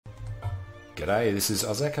G'day, this is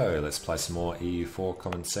Ozeko. Let's play some more EU4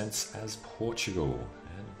 Common Sense as Portugal.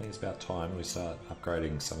 And I think it's about time we start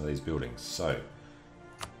upgrading some of these buildings. So,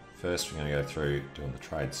 first we're going to go through doing the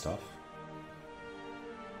trade stuff.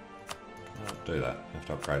 Can't do that. I have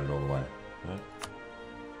to upgrade it all the way. No?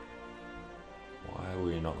 Why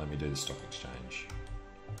will you not let me do the stock exchange?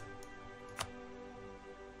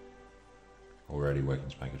 Already working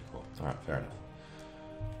to make it a call. Alright, fair enough.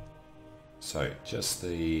 So, just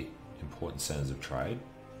the important centres of trade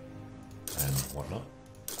and whatnot.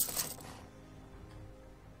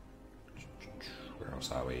 Where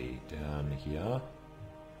else are we? Down here.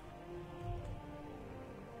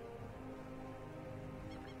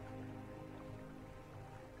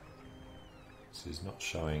 This is not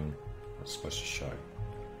showing what it's supposed to show.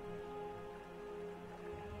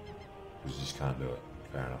 We just can't do it.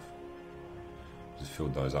 Fair enough. Just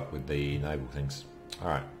filled those up with the naval things.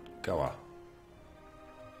 Alright, Goa.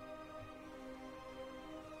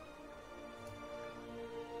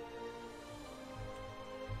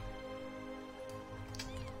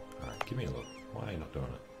 Give me a look. Why are you not doing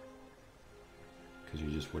it? Because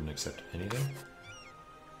you just wouldn't accept anything?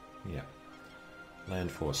 Yeah.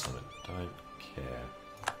 Land force limit. Don't care.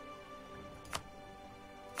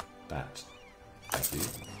 That. Thank you.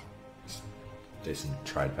 Decent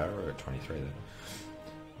trade power. We're at 23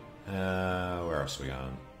 then. Where else are we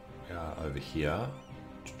going? We are over here.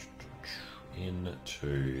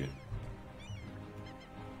 Into...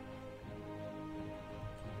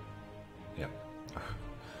 Yep.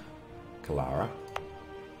 Kalara.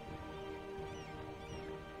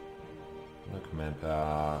 No command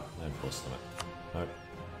power, land force limit. Nope.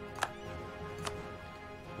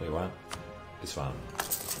 We want this one.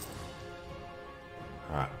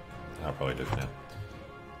 Alright, that'll probably do for now.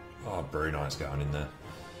 Oh, Brunei's going in there.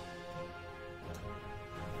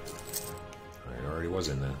 He already was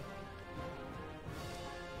in there.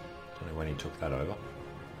 Don't know when he took that over.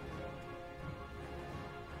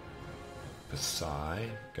 Versailles,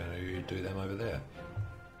 going to do them over there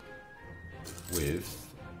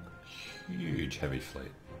with huge heavy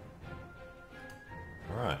fleet.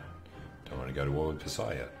 Alright, don't want to go to war with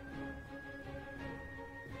Versailles yet.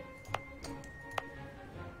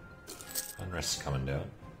 Unrest's coming down.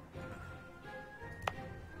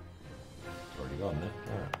 It's already gone there.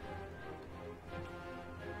 Alright.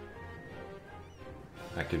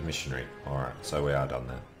 Active missionary. Alright, so we are done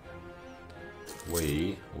there.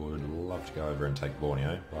 We would love to go over and take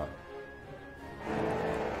Borneo, but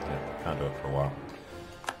yeah, can't do it for a while.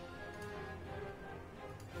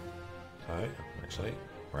 So, actually,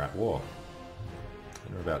 we're at war.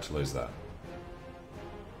 And we're about to lose that.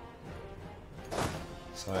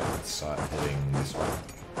 So, let's start heading this way.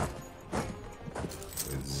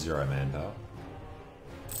 With 0 manpower.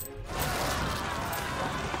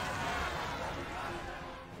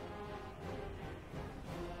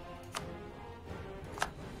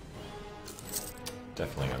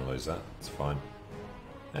 Definitely going to lose that. It's fine.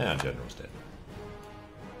 And our general's dead.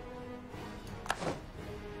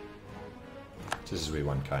 This is we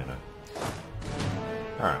won Kano.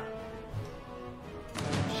 Alright.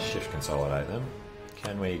 Shift consolidate them.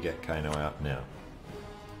 Can we get Kano out now?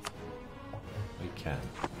 We can.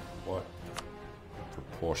 What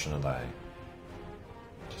proportion are they?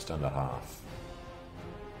 Just under half.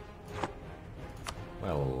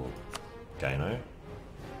 Well, Kano.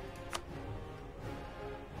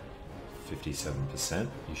 57%,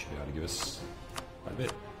 you should be able to give us quite a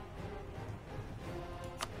bit.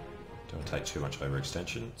 Don't want to take too much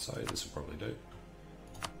overextension, so this will probably do.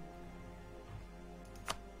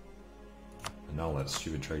 Annul that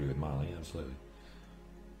stupid treaty with Mali, absolutely.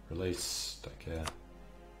 Release, don't care.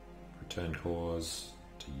 Return cause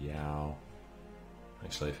to Yao.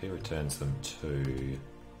 Actually, if he returns them to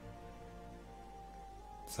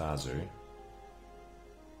Zazu,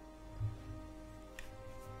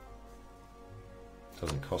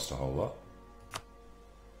 doesn't cost a whole lot.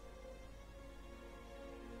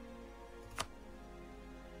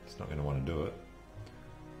 It's not going to want to do it.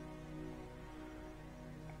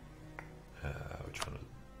 Which one?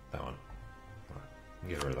 That one. Right.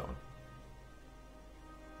 Get rid of that one.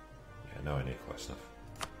 Yeah, nowhere near close enough.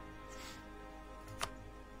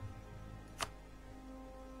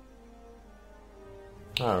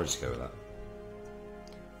 Oh, we'll just go with that.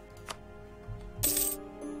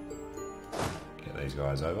 These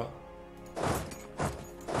guys over.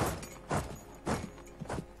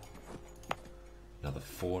 Another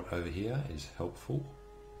fort over here is helpful.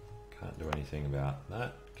 Can't do anything about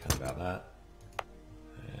that. Can't about that.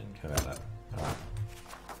 And can't about that. Alright.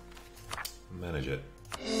 Manage it.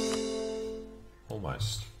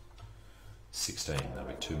 Almost. 16, that'll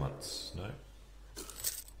be 2 months. No,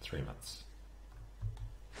 3 months.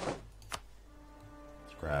 Let's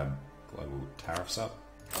grab global tariffs up.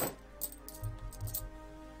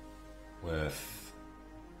 Worth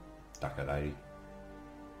ducat 80.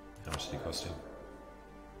 How much did he cost him?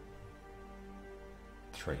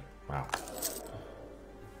 3. Wow.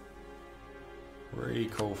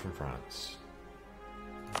 Recall from France.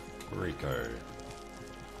 Rico.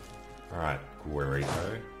 Alright,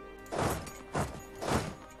 Guerico.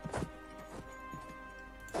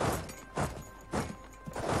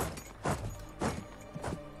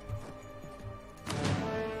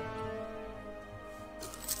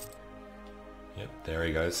 Yep, there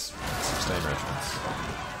he goes. 16 regiments.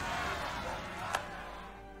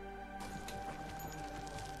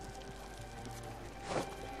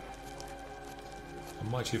 The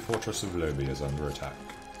mighty fortress of Lobi is under attack.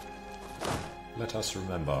 Let us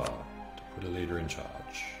remember to put a leader in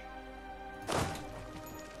charge.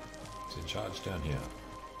 He's in charge down here.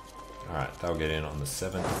 Alright, they'll get in on the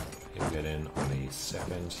 7th. He'll get in on the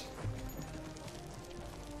 2nd.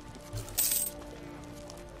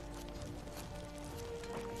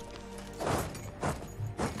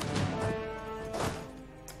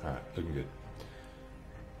 Alright, looking good.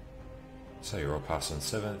 So you're all passed on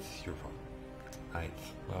 7th, you're on 8th.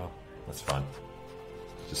 Well, that's fine.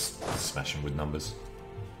 Just smash them with numbers.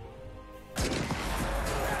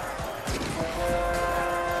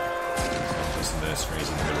 Just the mercenaries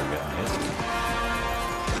in the middle getting hit.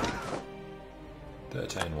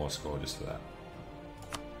 13 war score just for that.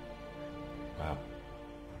 Wow.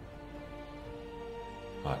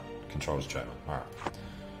 Right, controls German. Alright.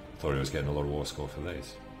 Thought he was getting a lot of war score for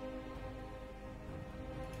these.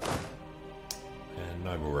 And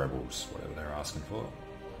noble rebels, whatever they're asking for.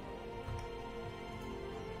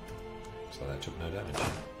 So that took no damage.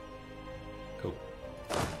 Cool.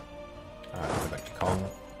 Alright, go back to Kong.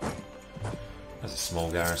 That's a small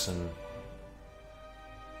garrison.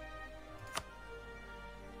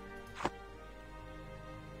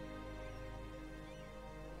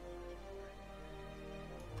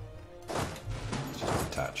 Just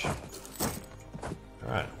detach.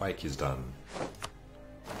 Alright, Wake is done.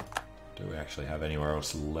 Do we actually have anywhere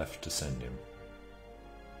else left to send him?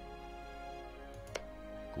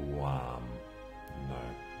 Guam. No.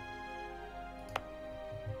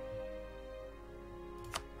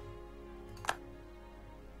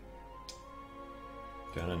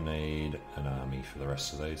 Gonna need an army for the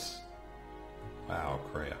rest of these. Wow,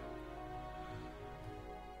 Korea.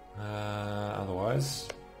 Otherwise,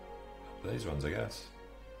 these ones, I guess.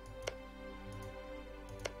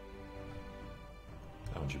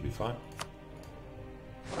 That one should be fine.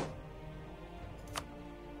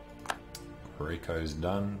 Rico's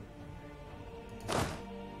done.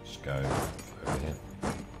 Just go over here.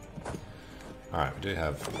 Alright, we do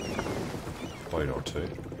have a boat or two.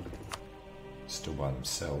 Still by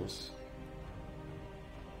themselves.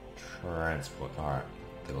 Transport. Alright,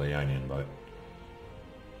 the Leonian boat.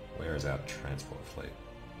 Where is our transport fleet?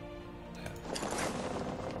 There.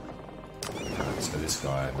 Alright, so this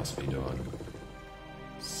guy must be doing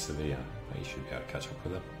Sevilla. You should be able to catch up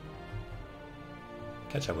with him.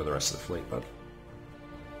 Catch up with the rest of the fleet, bud.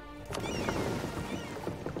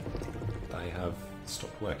 They have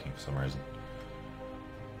stopped working for some reason.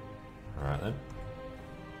 Alright then.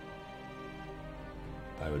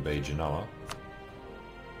 They would be Genoa.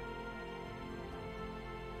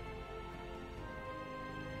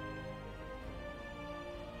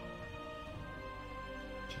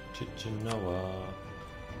 Genoa.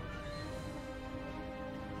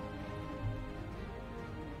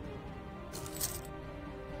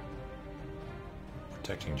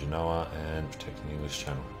 Protecting Genoa and protecting the English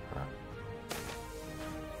Channel. Right.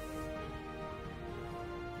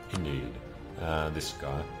 Indeed. This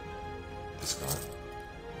guy.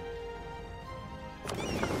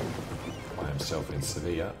 By himself in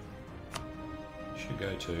Sevilla. Should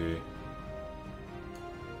go to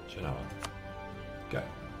Genoa. Go.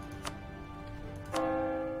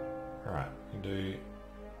 Alright, we can do...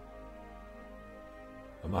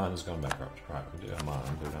 Oman's gone bankrupt. Right, we'll do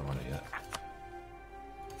Oman. We don't want it yet.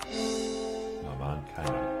 No, Oman,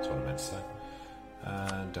 Cayman, that's what I meant to say.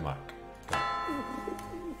 And Denmark. Go.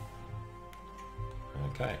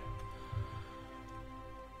 Okay.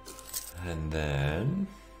 And then...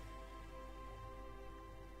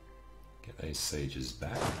 get these sieges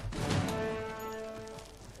back.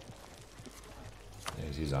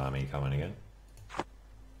 There's his army coming again.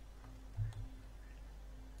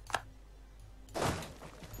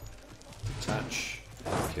 Detach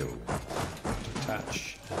and kill.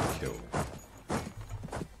 Detach and kill.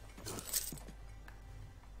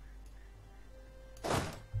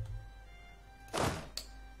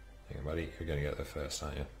 Okay, buddy, you're going to get there first,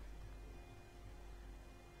 aren't you?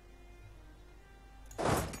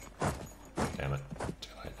 Damn it. Too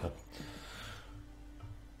late, huh?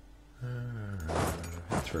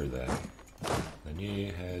 Head through there. Then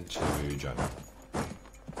you head to Genoa.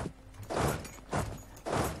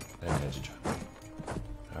 Then head to Genoa.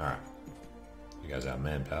 Alright. Here goes our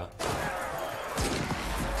manpower.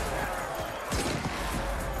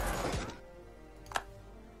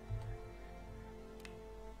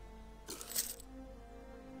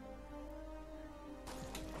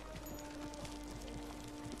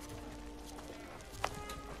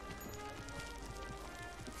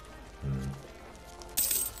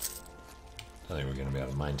 I don't think we're going to be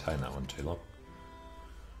able to maintain that one too long.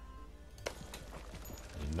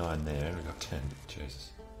 9 there, and we've got 10.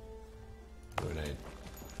 Jesus. We need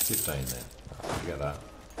 15 there. Right, forget that.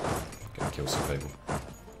 Go kill some people.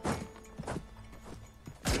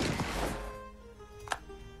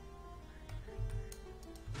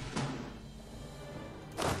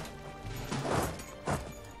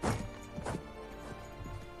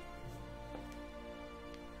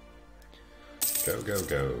 Go, go,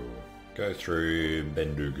 go. Go through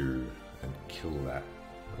Bendugu and kill that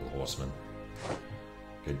little horseman.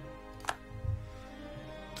 Good.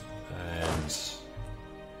 And split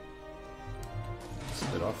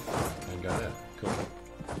off and go there. Cool.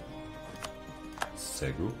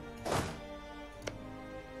 Segu.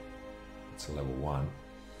 It's a level 1.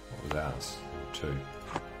 What was ours? Level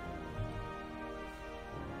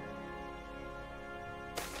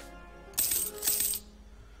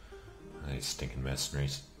 2. These stinking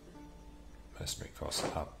mercenaries. Mercenary costs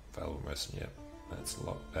up, valuable mercenary, yep. That's a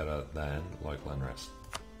lot better than local unrest.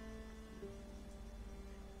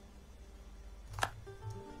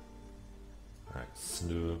 Alright,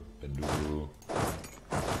 Snu, Bendu.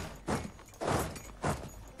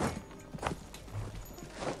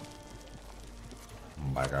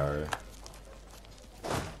 Bago.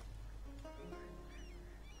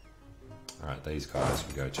 Alright, these guys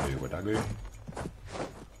we go to Wadagu.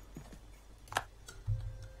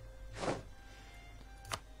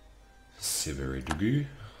 Very Dugu.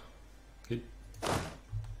 Good.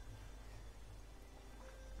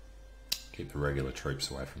 Keep the regular troops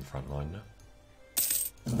away from the front line now.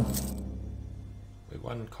 With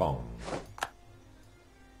one Kong.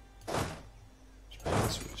 Which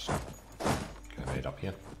means we just go meet up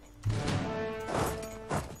here.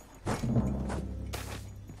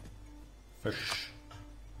 Fish.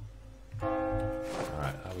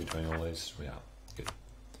 Alright, are we doing all these? We are. Good.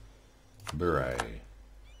 Bure.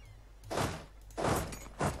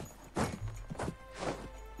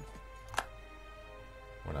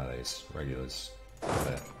 Regulars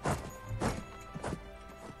there.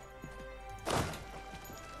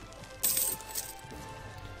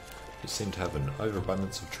 You seem to have an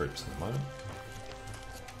overabundance of troops at the moment.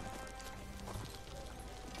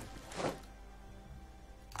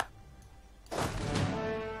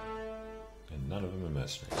 And none of them are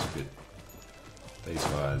mercenaries. Good. These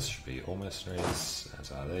guys should be all mercenaries,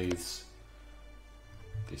 as are these.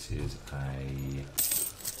 This is a...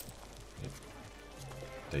 Yep.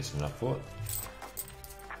 Decent enough fort.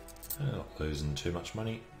 Not losing too much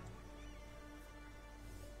money.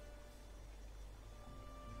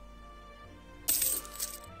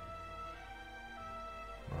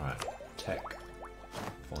 Right, tech.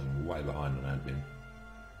 Falling way behind on admin.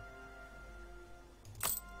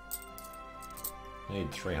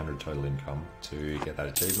 Need 300 total income to get that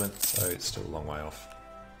achievement, so it's still a long way off.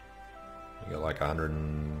 We got like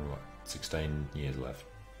 116 years left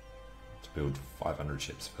to build 500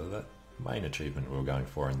 ships for that main achievement we were going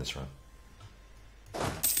for in this run.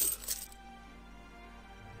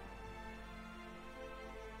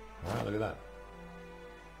 Alright, look at that.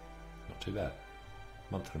 Not too bad.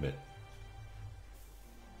 Month and a bit.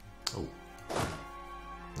 Oh.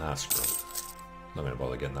 Nah, screw it. Not going to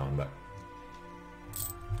bother getting that one back.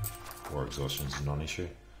 War exhaustion is a non-issue.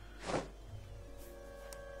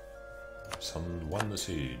 Sun won the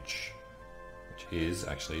siege, which is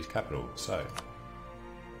actually his capital. So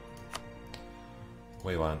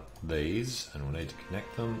we want these, and we'll need to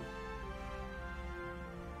connect them.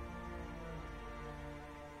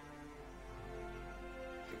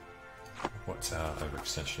 What's our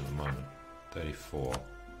overextension at the moment? 34,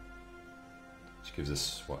 which gives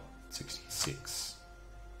us what, 66.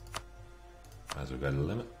 Might as well go to the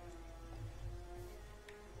limit.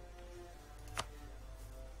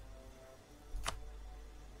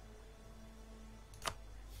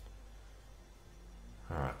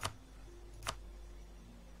 Alright.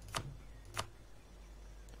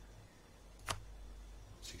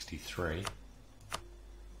 $63.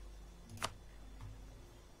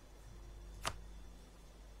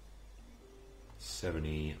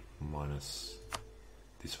 70 minus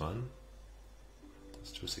this one.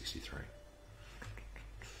 That's 263.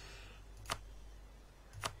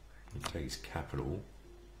 You take his capital,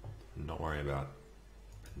 not worry about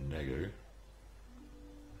Negu.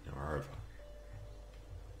 Now we're over.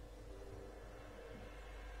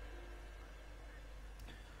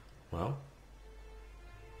 Well,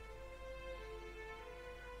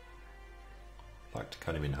 I'd like to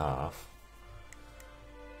cut him in half.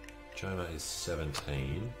 Genoa is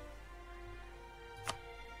 17.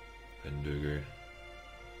 Bendugu,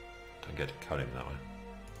 don't get to cut him that way.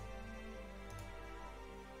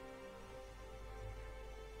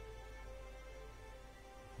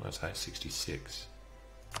 Let's say 66.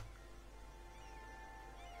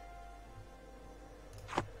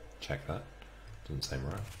 Check that. Doesn't seem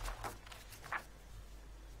right.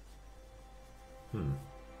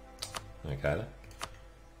 Okay then.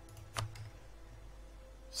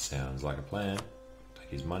 Sounds like a plan. Take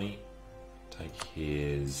his money. Take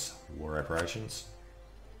his war reparations.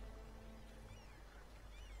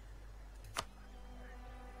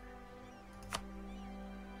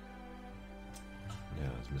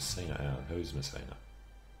 Now is Messina out? Who's Messina?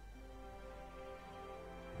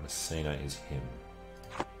 Messina is him.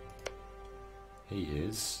 He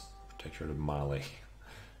is Protectorate of Mali.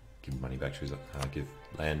 Give money back to his, give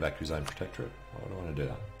land back to his own protectorate. Why would I want to do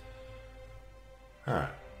that? All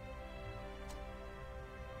right.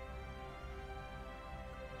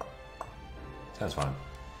 Sounds fine.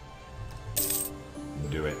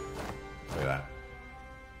 Do it. Look at that.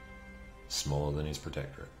 Smaller than his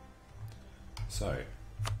protectorate. So,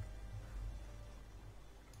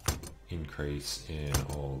 increase in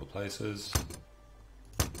all the places.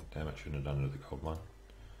 Damn it, shouldn't have done it at the gold one.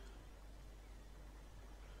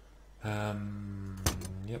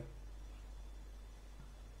 Yep.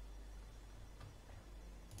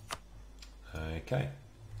 Okay.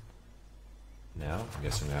 Now, I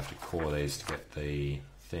guess I'm going to have to core these to get the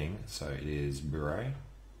thing. So it is Bure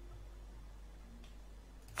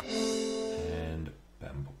and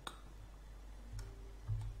Bambuk.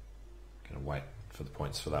 Going to wait for the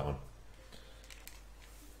points for that one.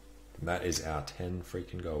 And that is our 10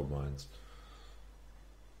 freaking gold mines.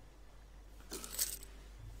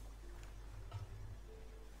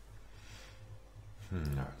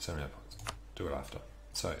 Alright, 79 points. Do it after.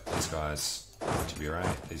 So these guys head to Bure,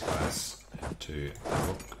 these guys head to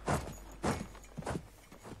Bambuk.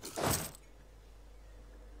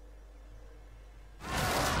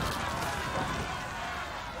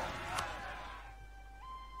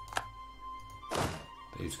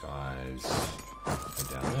 These guys go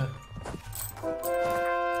down there.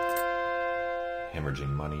 Hemorrhaging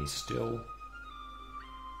money still.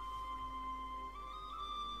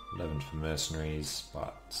 11 for mercenaries,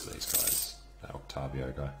 but it's these guys. That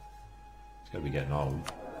Octavio guy. He's got to be getting old.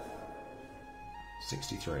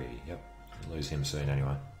 63, yep. Lose him soon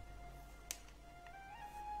anyway.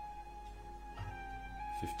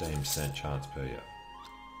 15% chance per year.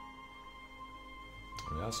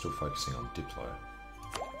 We are still focusing on Diplo.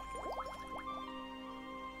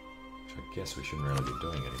 Which I guess we shouldn't really be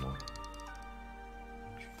doing anymore.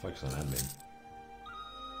 We should focus on admin.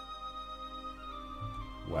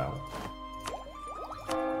 Well.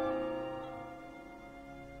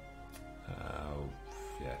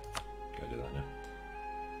 Yeah, go do that now.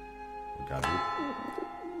 Regardless.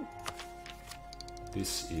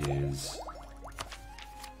 This is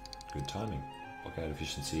good timing. Blockade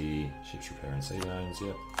efficiency, ships repair and sea lanes,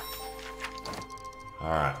 yep.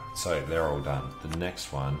 Alright, so they're all done. The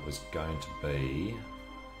next one was going to be,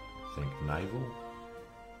 I think, naval?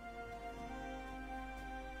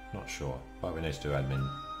 Not sure, but we need to do admin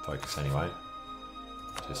focus anyway,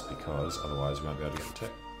 just because otherwise we won't be able to get the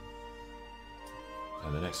tech.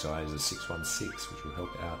 And the next guy is a 616, which will help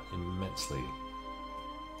out immensely.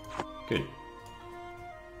 Good.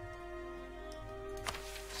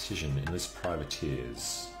 Decision, enlist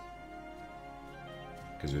privateers.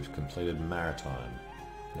 Because we've completed maritime.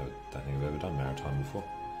 No, I don't think I've ever done maritime before.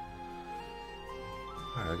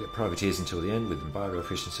 Alright, I'll get privateers until the end with embargo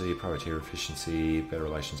efficiency, privateer efficiency, better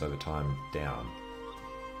relations over time, down.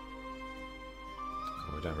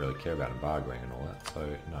 Well, we don't really care about embargoing and all that, so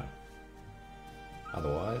no.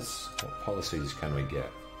 Otherwise, what policies can we get?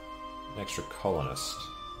 An extra colonist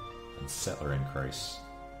and settler increase.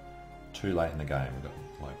 Too late in the game, we've got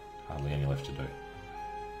like hardly any left to do.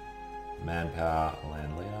 Manpower,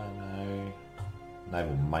 land leader, no.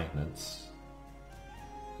 Naval maintenance.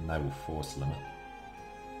 Naval force limit.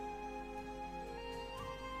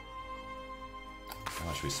 How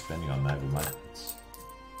much are we spending on naval maintenance?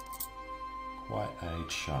 Quite a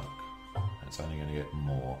chunk. It's only going to get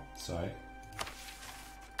more. So,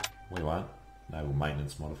 We won't. Naval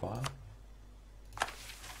maintenance modifier.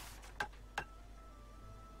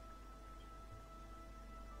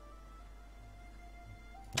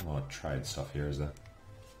 Not a lot of trade stuff here, is there?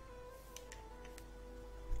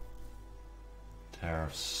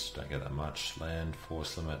 Tariffs, don't get that much. Land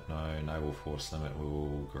force limit, no. Naval force limit, we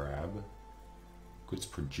will grab. Goods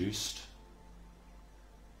produced.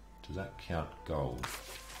 Does that count gold?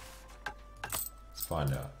 Let's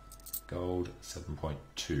find out. Gold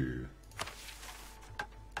 7.2.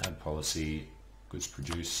 Add policy. Goods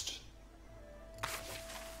produced.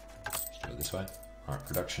 Let's do it this way. Alright,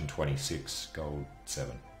 production 26. Gold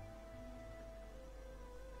 7.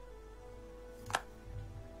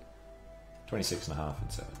 $26.5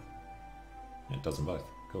 and 7. Yeah, it does them both.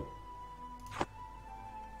 Cool.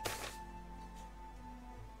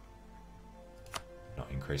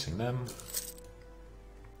 Not increasing them.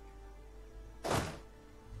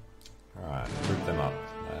 Alright, group them up.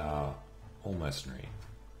 They are all mercenary.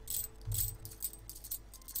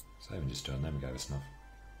 So even just doing them gave us enough.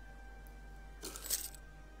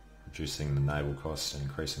 Reducing the naval costs and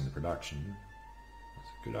increasing the production. That's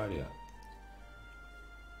a good idea.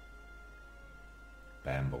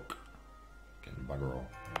 Bambook. Getting bugger all.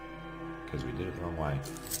 Because we did it the wrong way.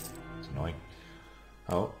 It's annoying.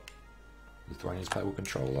 Oh. Lithuania's playable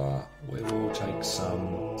controller. We will take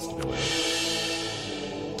some stability.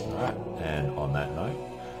 Alright, and on that note,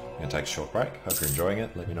 I'm going to take a short break. Hope you're enjoying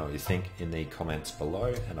it. Let me know what you think in the comments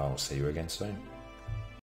below, and I'll see you again soon.